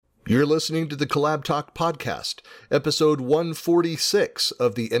You're listening to the Collab Talk podcast, episode 146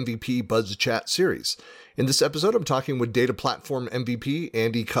 of the MVPbuzzChat series. In this episode, I'm talking with data platform MVP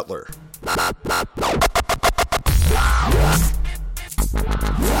Andy Cutler.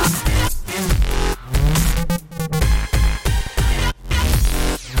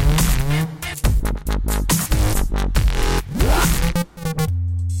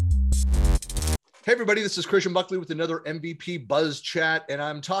 Hey everybody, this is Christian Buckley with another MVP Buzz Chat, and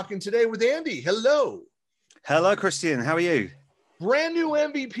I'm talking today with Andy. Hello. Hello, Christian. How are you? Brand new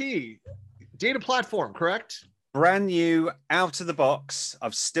MVP data platform, correct? Brand new, out of the box.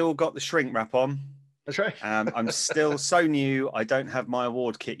 I've still got the shrink wrap on. That's right. I'm still so new. I don't have my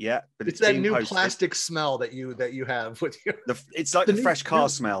award kit yet, but it's that being new posted. Plastic smell that you have with you. It's like the fresh car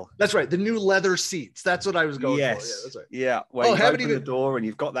smell. That's right. The new leather seats. That's what I was going for. Yeah, that's right. Yeah. Well, you open the door and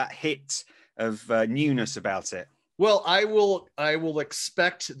you've got that hit of newness about it. Well, I will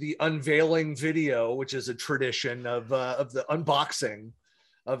expect the unveiling video, which is a tradition of the unboxing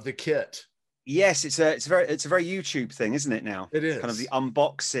of the kit. Yes, it's a very YouTube thing, isn't it? Now it is kind of the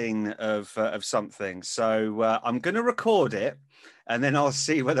unboxing of something. So I'm going to record it, and then I'll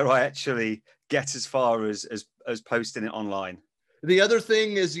see whether I actually get as far as posting it online. The other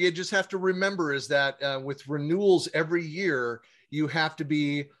thing is you just have to remember is that with renewals every year, you have to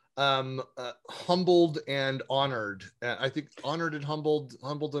be humbled and honored. I think honored and humbled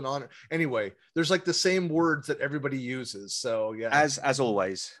and honored. Anyway, there's like the same words that everybody uses. So yeah, as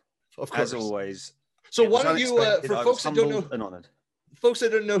always, of course, as always. So why don't you, for folks that don't know, and honored. Folks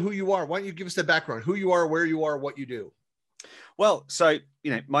that don't know who you are, why don't you give us the background, who you are, where you are, what you do? Well, so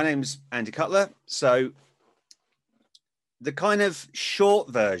my name's Andy Cutler. So the kind of short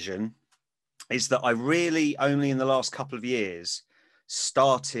version is that I really only in the last couple of years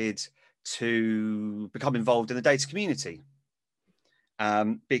started to become involved in the data community,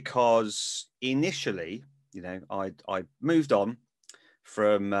 because initially, I moved on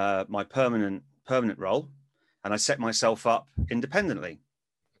from my permanent role, and I set myself up independently.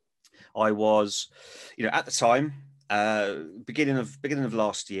 I was, at the time, beginning of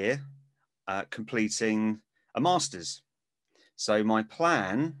last year, completing a master's. So my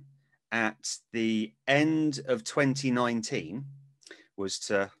plan at the end of 2019 was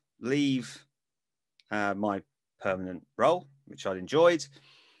to leave my permanent role, which I'd enjoyed,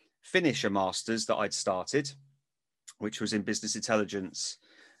 finish a master's that I'd started, which was in business intelligence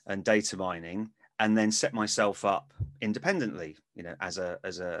and data mining, and then set myself up independently, as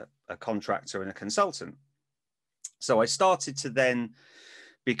a contractor and a consultant. So I started to then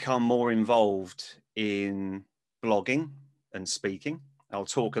become more involved in blogging and speaking. I'll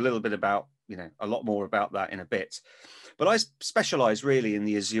talk a little bit about, a lot more about that in a bit. But I specialize really in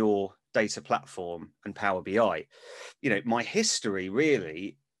the Azure data platform and Power BI. My history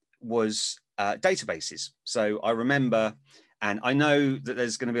really was databases. So I remember, and I know that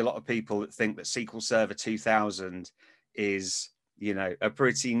there's going to be a lot of people that think that SQL Server 2000 is, a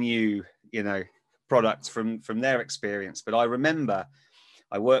pretty new, product from their experience. But I remember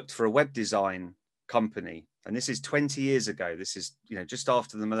I worked for a web design company, and this is 20 years ago. This is, just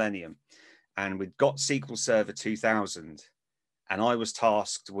after the millennium. And we'd got SQL Server 2000, and I was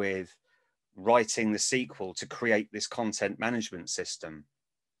tasked with writing the SQL to create this content management system.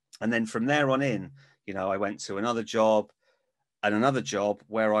 And then from there on in, I went to another job and another job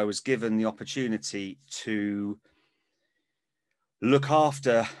where I was given the opportunity to look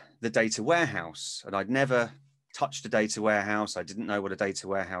after the data warehouse. And I'd never touched a data warehouse. I didn't know what a data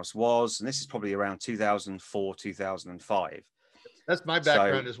warehouse was. And this is probably around 2004, 2005. That's my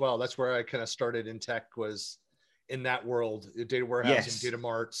background as well. That's where I kind of started in tech, was in that world, data warehousing, yes. Data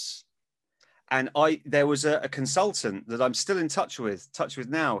marts. And there was a consultant that I'm still in touch with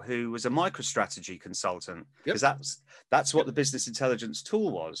now, who was a MicroStrategy consultant, because that's what the business intelligence tool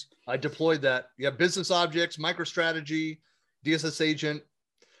was. I deployed that. Yeah, business objects, MicroStrategy, DSS agent,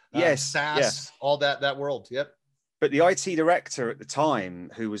 yes, SaaS, all that world. Yep. But the IT director at the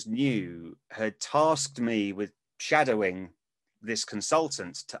time, who was new, had tasked me with shadowing this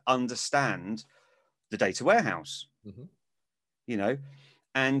consultant to understand the data warehouse. Mm-hmm.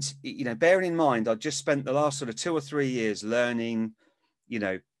 And, bearing in mind, I'd just spent the last sort of 2 or 3 years learning,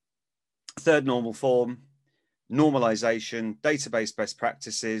 third normal form, normalization, database best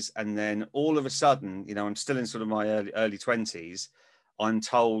practices. And then all of a sudden, I'm still in sort of my early 20s. I'm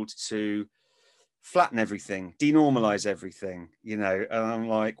told to flatten everything, denormalize everything, and I'm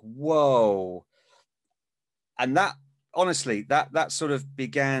like, whoa. And that, honestly, that sort of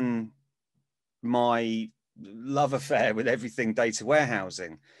began my love affair with everything data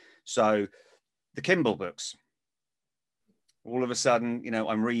warehousing. So the Kimball books, all of a sudden,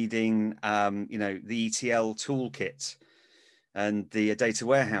 I'm reading, the ETL toolkit and the data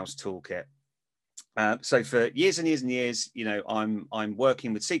warehouse toolkit. So for years and years and years, I'm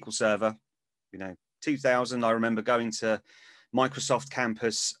working with SQL Server. 2000, I remember going to Microsoft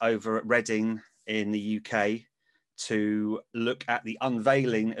campus over at Reading in the UK to look at the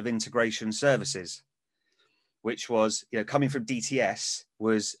unveiling of integration services, which was, coming from DTS,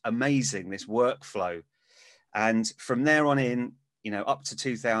 was amazing, this workflow. And from there on in, up to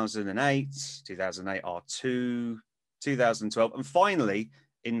 2008 R2, 2012, and finally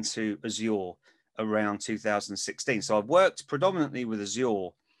into Azure around 2016. So I've worked predominantly with Azure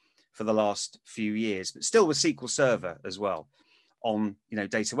for the last few years, but still with SQL Server as well on,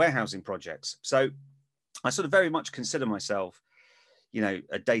 data warehousing projects. So I sort of very much consider myself,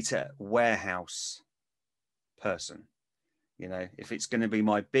 a data warehouse person. If it's going to be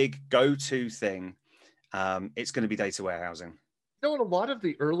my big go-to thing, it's going to be data warehousing. In a lot of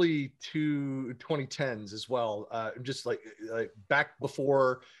the early 2010s as well, just like back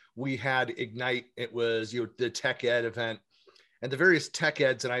before we had Ignite, it was the tech ed event and the various tech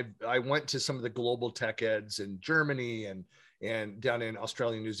eds. And I went to some of the global tech eds in Germany and down in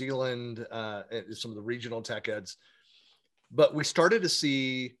Australia, New Zealand, some of the regional tech eds. But we started to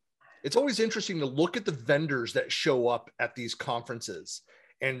see, it's always interesting to look at the vendors that show up at these conferences.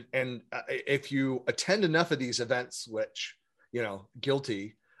 And if you attend enough of these events, which,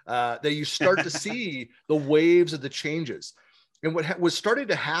 guilty, that you start to see the waves of the changes. And what was starting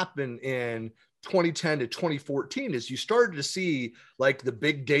to happen in 2010 to 2014 is you started to see like the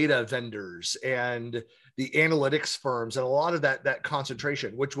big data vendors and the analytics firms and a lot of that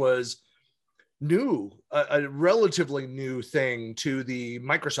concentration, which was new, a relatively new thing to the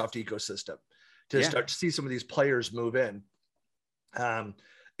Microsoft ecosystem to start to see some of these players move in.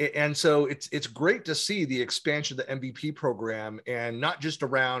 And so it's great to see the expansion of the MVP program, and not just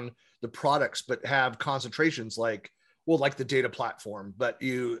around the products, but have concentrations like the data platform. But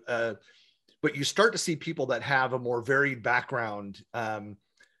you start to see people that have a more varied background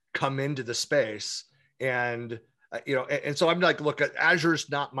come into the space, and so I'm like, look, Azure's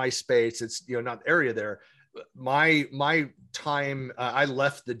not my space. It's not the area there. My time, I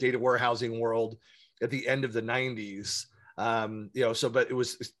left the data warehousing world at the end of the 90s. But it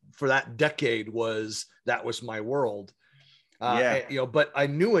was for that decade that was my world. But I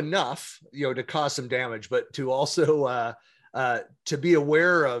knew enough, to cause some damage, but to also to be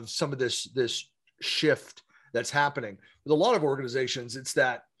aware of some of this shift that's happening with a lot of organizations. It's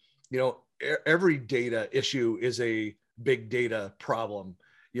that, every data issue is a big data problem.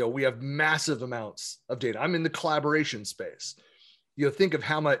 We have massive amounts of data. I'm in the collaboration space. Think of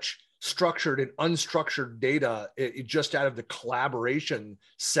how much structured and unstructured data just out of the collaboration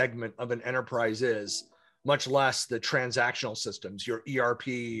segment of an enterprise is, much less the transactional systems, your ERP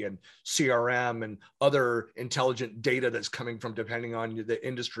and CRM and other intelligent data that's coming from, depending on the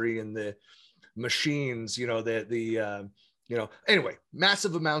industry and the machines, anyway,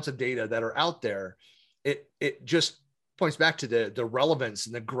 massive amounts of data that are out there. It just points back to the relevance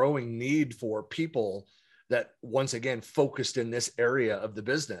and the growing need for people that, once again, focused in this area of the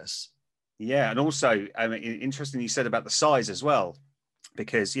business. Yeah. And also, interesting you said about the size as well,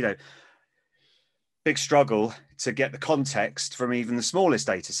 because, big struggle to get the context from even the smallest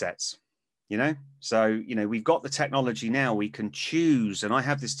data sets, So, we've got the technology now, we can choose. And I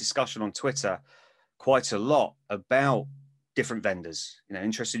have this discussion on Twitter quite a lot about different vendors.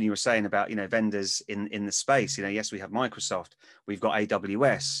 Interesting you were saying about, vendors in the space. Yes, we have Microsoft, we've got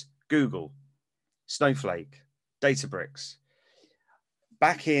AWS, Google, Snowflake, Databricks.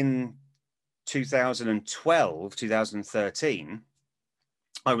 Back in 2012, 2013,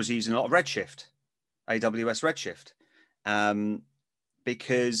 I was using a lot of Redshift, AWS Redshift,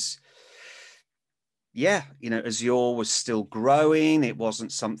 because, Azure was still growing. It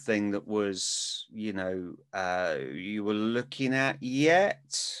wasn't something that was, you were looking at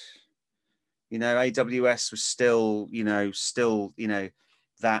yet. AWS was still,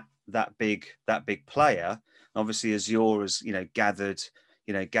 that big player. Obviously, Azure has, gathered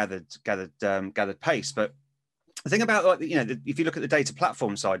pace. But the thing about, if you look at the data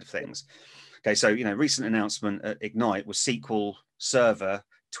platform side of things, okay, so, recent announcement at Ignite was SQL Server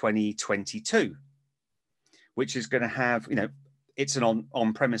 2022, which is going to have, it's an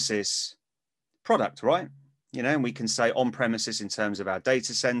on-premises product, right? And we can say on-premises in terms of our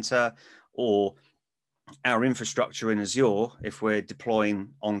data center or our infrastructure in Azure. If we're deploying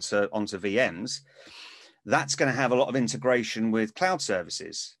onto VMs, that's going to have a lot of integration with cloud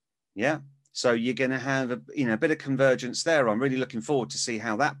services. So you're going to have a bit of convergence there. I'm really looking forward to see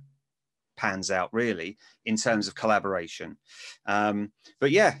how that pans out really in terms of collaboration.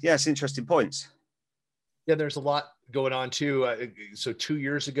 But yeah, it's interesting points. Yeah, there's a lot going on too. So 2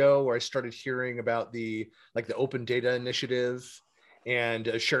 years ago, where I started hearing about the Open Data Initiative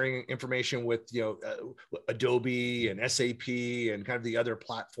and sharing information with Adobe and SAP and kind of the other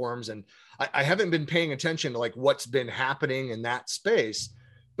platforms. And I haven't been paying attention to like what's been happening in that space.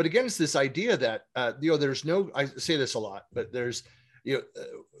 But again, it's this idea that there's no. I say this a lot, but there's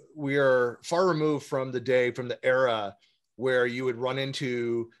we are far removed from the era where you would run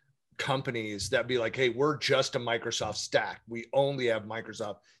into companies that be like, hey, we're just a Microsoft stack. We only have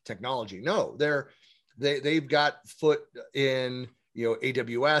Microsoft technology. No, they've got foot in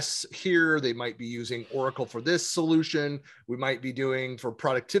AWS here. They might be using Oracle for this solution. We might be doing for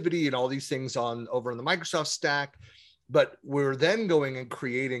productivity and all these things over in the Microsoft stack. But we're then going and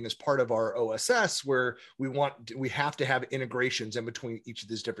creating as part of our OSS where we have to have integrations in between each of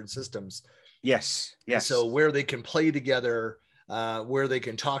these different systems. Yes. And so where they can play together, where they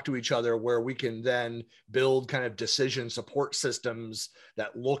can talk to each other, where we can then build kind of decision support systems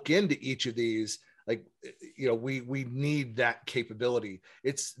that look into each of these. Like, we need that capability.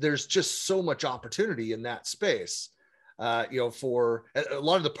 There's just so much opportunity in that space. For a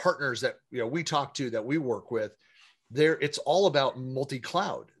lot of the partners that we talk to, that we work with, it's all about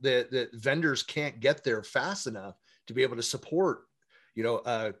multi-cloud. The vendors can't get there fast enough to be able to support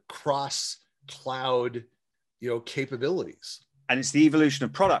cross cloud capabilities. And it's the evolution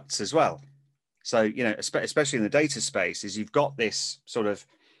of products as well. So especially in the data space, is you've got this sort of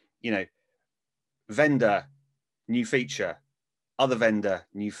vendor new feature, other vendor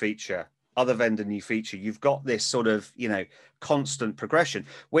new feature, other vendor new feature. You've got this sort of constant progression,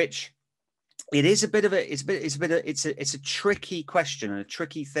 which it is a bit of it's a tricky question and a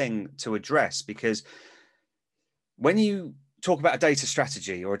tricky thing to address, because when you talk about a data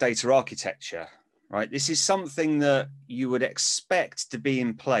strategy or a data architecture, right, this is something that you would expect to be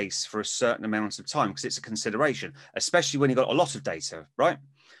in place for a certain amount of time because it's a consideration, especially when you've got a lot of data, right?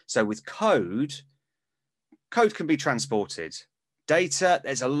 So with code can be transported. Data,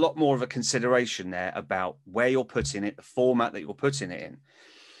 there's a lot more of a consideration there about where you're putting it, the format that you're putting it in.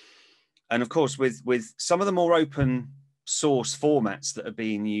 And of course, with some of the more open source formats that are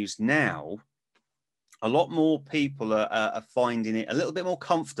being used now, a lot more people are finding it a little bit more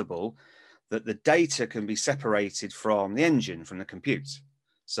comfortable that the data can be separated from the engine, from the compute.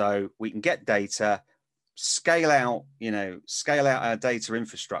 So we can get data, scale out our data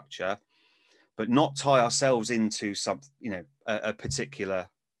infrastructure, but not tie ourselves into a particular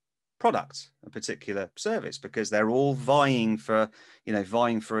product, a particular service, because they're all vying for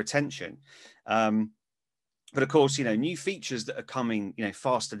attention. But of course, new features that are coming,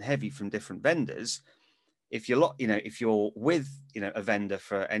 fast and heavy from different vendors. If you're with a vendor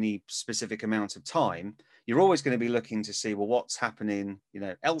for any specific amount of time, you're always going to be looking to see, well, what's happening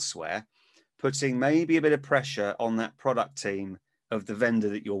elsewhere, putting maybe a bit of pressure on that product team of the vendor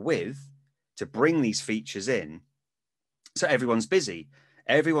that you're with to bring these features in. So everyone's busy.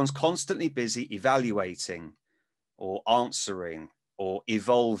 Everyone's constantly busy evaluating or answering or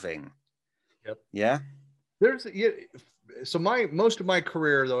evolving. Yep. Yeah. So most of my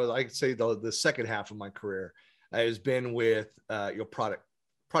career, though, I could say the second half of my career has been with product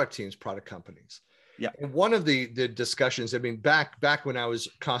teams, product companies. Yeah. And one of the discussions, I mean, back when I was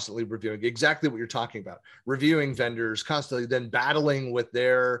constantly reviewing exactly what you're talking about, reviewing vendors, constantly then battling with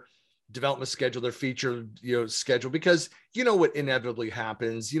their development schedule, their feature schedule, because what inevitably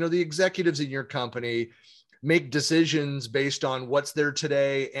happens, the executives in your company make decisions based on what's there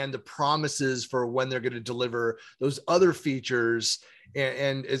today and the promises for when they're going to deliver those other features.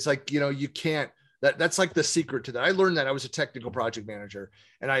 And it's like, you can't, that's like the secret to that. I learned that. I was a technical project manager,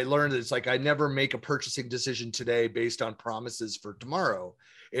 and I learned that it's like, I never make a purchasing decision today based on promises for tomorrow.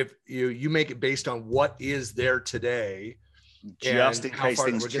 If you make it based on what is there today, just in case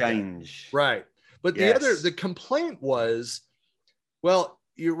things change. Right. But the complaint was, well,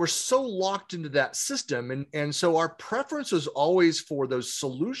 you were so locked into that system. And so our preference was always for those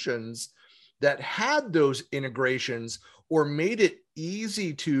solutions that had those integrations or made it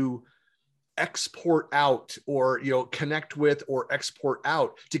easy to export out or, connect with or export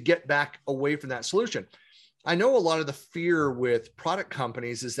out to get back away from that solution. I know a lot of the fear with product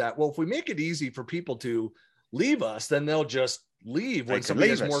companies is that, well, if we make it easy for people to leave us, then they'll just leave when somebody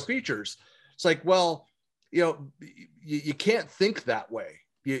has more features. It's like, well, you can't think that way.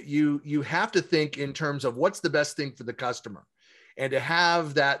 You have to think in terms of what's the best thing for the customer, and to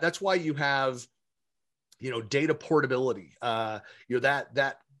have that. That's why you have, data portability.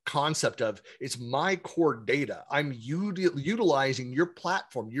 That concept of it's my core data. I'm utilizing your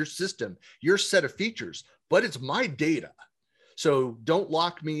platform, your system, your set of features, but it's my data. So don't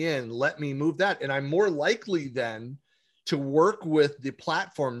lock me in, let me move that. And I'm more likely then to work with the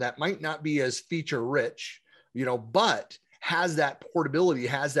platform that might not be as feature rich, but has that portability,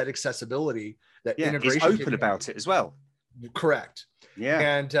 has that accessibility, that integration. Is open about it as well. Correct. Yeah.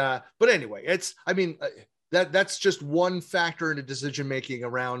 And, but anyway, that's just one factor into decision making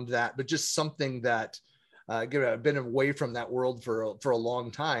around that, but just something that I've been away from that world for a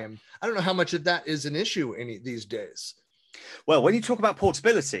long time. I don't know how much of that is an issue these days. Well, when you talk about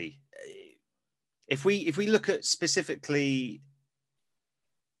portability, if we look at specifically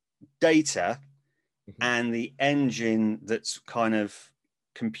data and the engine that's kind of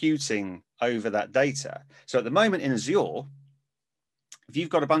computing over that data. So at the moment in Azure, if you've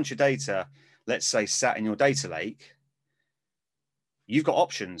got a bunch of data, let's say sat in your data lake, you've got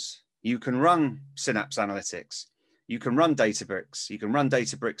options. You can run Synapse Analytics, you can run Databricks, you can run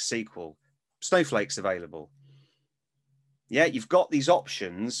Databricks SQL, Snowflake's available. Yeah, you've got these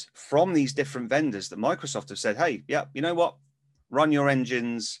options from these different vendors that Microsoft have said, hey, yeah, you know what? Run your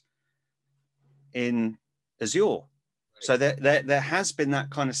engines in Azure. So there has been that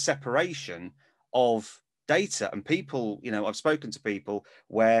kind of separation of data, and people, I've spoken to people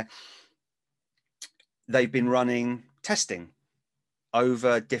where they've been running testing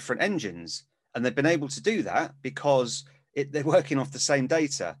over different engines, and they've been able to do that because they're working off the same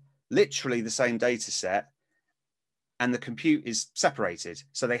data, literally the same data set, and the compute is separated.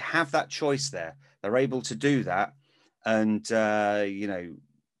 So they have that choice there. They're able to do that and,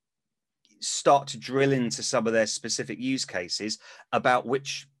 start to drill into some of their specific use cases about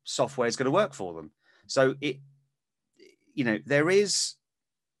which software is going to work for them. So there is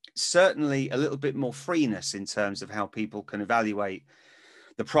certainly a little bit more freeness in terms of how people can evaluate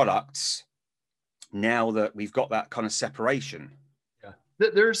the products now that we've got that kind of separation. Yeah,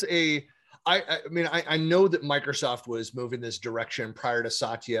 there's I know that Microsoft was moving this direction prior to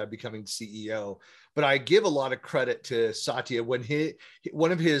Satya becoming CEO, but I give a lot of credit to Satya when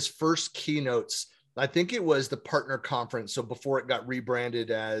one of his first keynotes, I think it was the partner conference. So before it got rebranded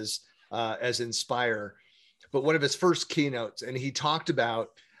as Inspire, but one of his first keynotes, and he talked about,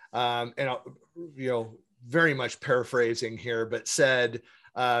 very much paraphrasing here, but said,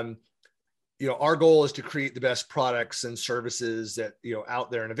 our goal is to create the best products and services that,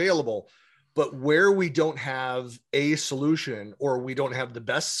 out there and available. But where we don't have a solution or we don't have the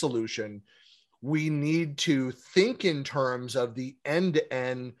best solution, we need to think in terms of the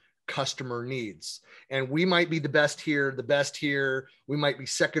end-to-end customer needs. And we might be the best here. We might be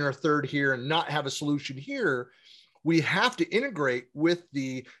second or third here and not have a solution here. We have to integrate with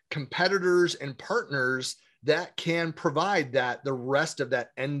the competitors and partners that can provide the rest of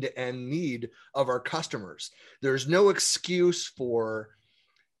that end-to-end need of our customers. There's no excuse for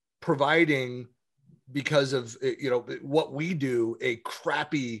providing, because of what we do, a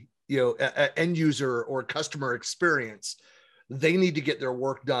crappy end user or customer experience. They need to get their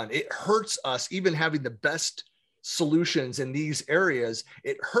work done. It hurts us even having the best solutions in these areas.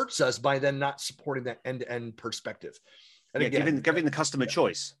 It hurts us by then not supporting that end-to-end perspective. And again, giving the customer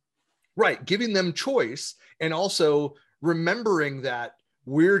choice. Right, giving them choice, and also remembering that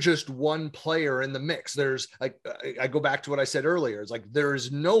we're just one player in the mix. There's I go back to what I said earlier. It's like there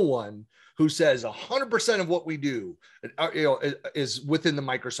is no one who says 100% of what we do, is within the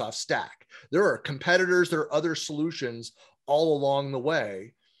Microsoft stack. There are competitors, there are other solutions all along the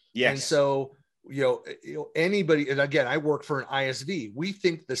way. Yes. And so, anybody, and again, I work for an ISV. We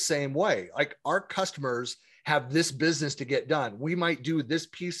think the same way. Like, our customers have this business to get done. We might do this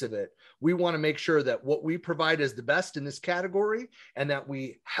piece of it. We want to make sure that what we provide is the best in this category, and that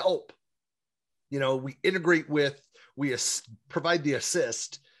we help, we integrate with, we provide the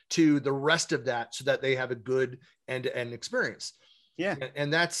assist to the rest of that so that they have a good end-to-end experience. Yeah.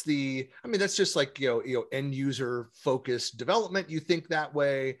 And that's that's just like, end user focused development. You think that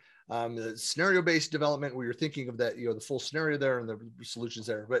way, the scenario-based development where you're thinking of that, the full scenario there and the solutions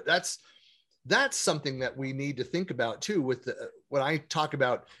there. But that's something that we need to think about too, with when I talk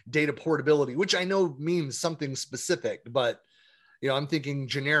about data portability, which I know means something specific, but I'm thinking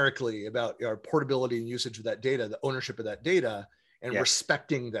generically about our portability and usage of that data, the ownership of that data, and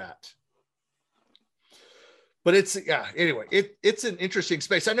respecting that. But it's an interesting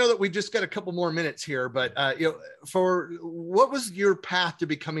space. I know that we've just got a couple more minutes here, but for what was your path to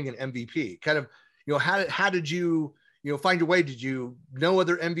becoming an MVP? Kind of, how did you find your way? Did you know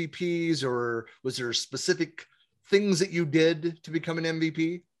other MVPs, or was there specific things that you did to become an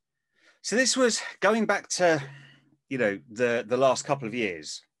MVP? So this was going back to, the last couple of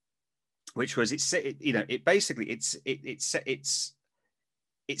years. which was it basically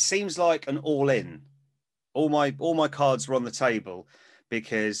it seems like an all-in. All my cards were on the table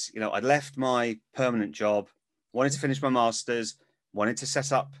because I'd left my permanent job, wanted to finish my master's, wanted to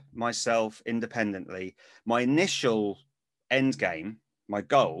set up myself independently. My initial end game, my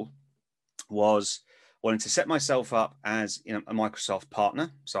goal, was wanting to set myself up as a Microsoft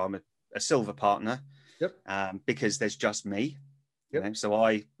partner. So I'm a silver partner. Yep. Because there's just me. Yep. So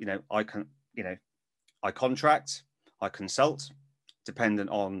I contract, I consult, dependent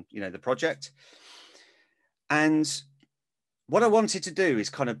on the project. And what I wanted to do is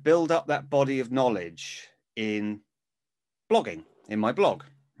kind of build up that body of knowledge in blogging, in my blog.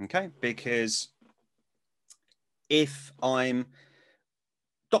 Okay, because if I'm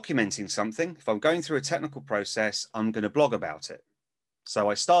documenting something, if I'm going through a technical process, I'm going to blog about it. So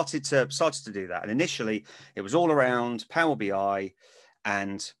I started to do that. And initially it was all around Power BI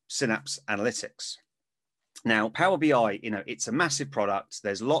and Synapse Analytics. Now, Power BI, it's a massive product.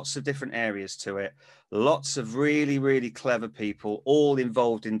 There's lots of different areas to it, lots of really, really clever people, all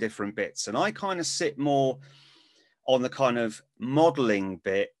involved in different bits. And I kind of sit more on the kind of modeling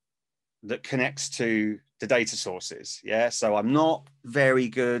bit that connects to the data sources. Yeah. So I'm not very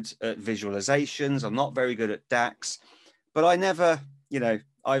good at visualizations. I'm not very good at DAX, but I never,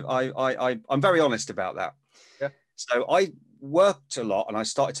 I'm very honest about that. Yeah. So I worked a lot and I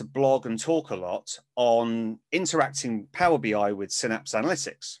started to blog and talk a lot on interacting Power BI with Synapse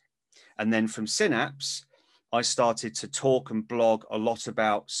Analytics. And then from Synapse, I started to talk and blog a lot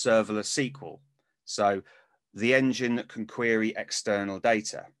about serverless SQL. So the engine that can query external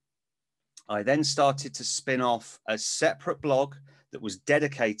data. I then started to spin off a separate blog that was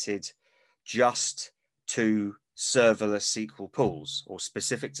dedicated just to serverless SQL pools, or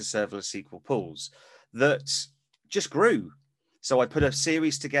specific to serverless SQL pools, that just grew. So I put a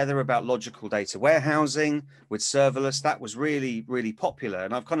series together about logical data warehousing with serverless. That was really, really popular.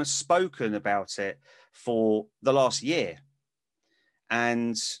 And I've kind of spoken about it for the last year.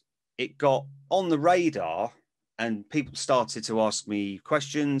 And it got on the radar and people started to ask me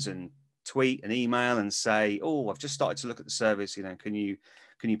questions and tweet and email and say, oh, I've just started to look at the service. Can you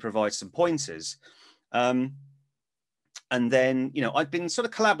provide some pointers? And then, I'd been sort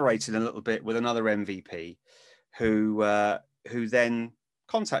of collaborating a little bit with another MVP who then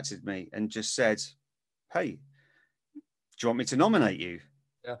contacted me and just said, hey, do you want me to nominate you?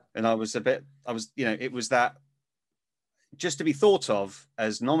 Yeah. And it was that, just to be thought of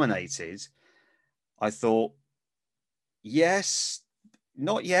as nominated. I thought, yes,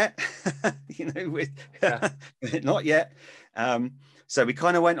 not yet, not yet. So we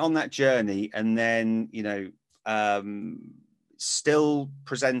kind of went on that journey, and then, still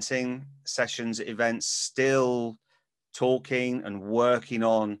presenting sessions at events, still talking and working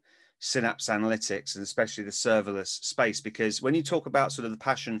on Synapse Analytics, and especially the serverless space. Because when you talk about sort of the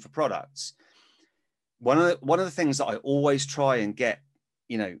passion for products, one of the things that I always try and get,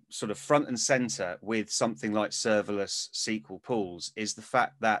 sort of front and center with something like serverless SQL pools is the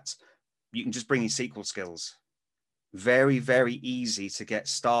fact that you can just bring your SQL skills. Very, very easy to get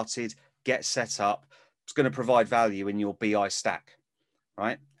started, get set up. It's going to provide value in your BI stack,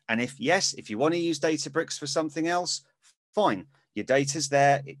 right? And if you want to use Databricks for something else, fine. Your data's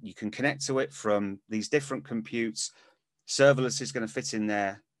there. You can connect to it from these different computes. Serverless is going to fit in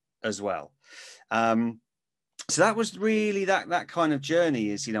there as well. So that was really that kind of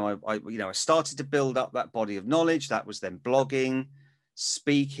journey. Is I started to build up that body of knowledge. That was then blogging,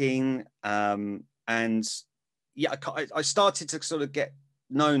 speaking, and yeah, I started to sort of get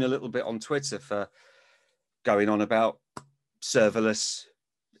known a little bit on Twitter for going on about serverless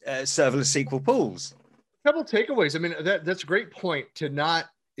SQL pools. A couple takeaways. I mean, that's a great point to not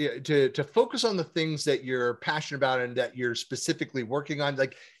to focus on the things that you're passionate about and that you're specifically working on.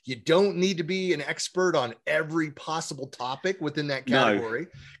 Like, you don't need to be an expert on every possible topic within that category,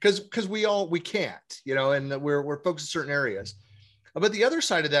 because we can't, and we're focused in certain areas. But the other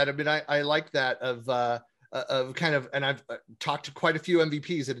side of that, I mean, I like that of kind of, and I've talked to quite a few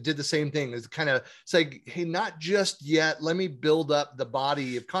MVPs that did the same thing, is kind of say, hey, not just yet, let me build up the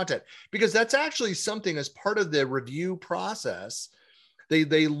body of content, because that's actually something as part of the review process.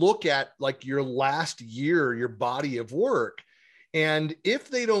 They look at like your last year, your body of work. And if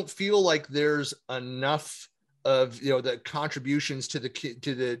they don't feel like there's enough of, the contributions to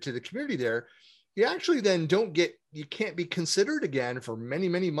the community there, you actually then you can't be considered again for many,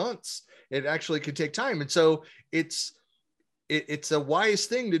 many months. It actually could take time. And so it's a wise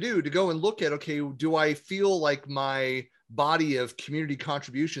thing to do, to go and look at, okay, do I feel like my body of community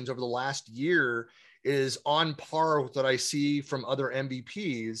contributions over the last year is on par with what I see from other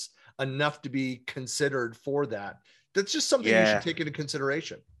MVPs enough to be considered for that. That's just something you should take into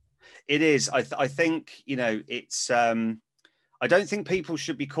consideration. It is. I think, it's, I don't think people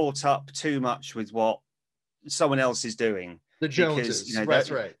should be caught up too much with what someone else is doing. The Joneses,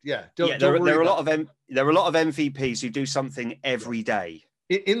 that's right. Yeah. There are a lot of MVPs who do something every day.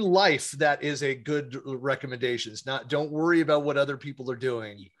 In life, that is a good recommendation. Don't worry about what other people are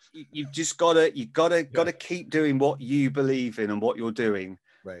doing. You've just gotta keep doing what you believe in and what you're doing.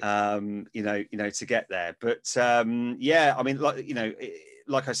 Right. To get there. But I mean,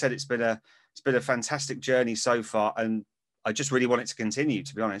 like I said, it's been a fantastic journey so far, and I just really want it to continue,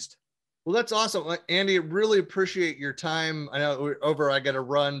 to be honest. Well, that's awesome, Andy. Really appreciate your time. I know we're over. I got to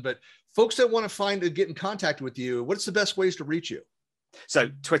run, but folks that want to get in contact with you, what's the best ways to reach you?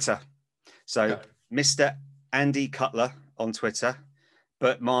 So Twitter. So Mr. Andy Cutler on Twitter.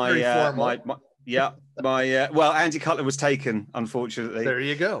 But Andy Cutler was taken, unfortunately. There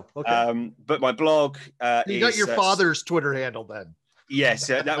you go. Okay. But my blog you got your father's Twitter handle then. Yes,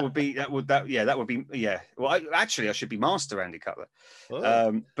 that would be. Well, I should be Master Andy Cutler.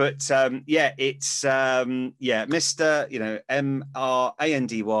 Oh. It's Mr.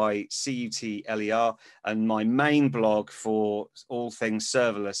 MRANDYCUTLER, and my main blog for all things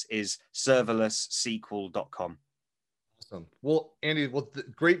serverless is serverlesssequel.com. Awesome. Well, Andy,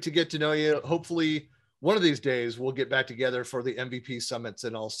 great to get to know you. Hopefully, one of these days we'll get back together for the MVP summits,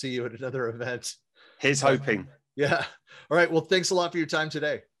 and I'll see you at another event. Here's hoping. Yeah. All right. Well, thanks a lot for your time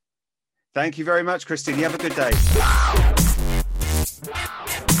today. Thank you very much, Christine. You have a good day.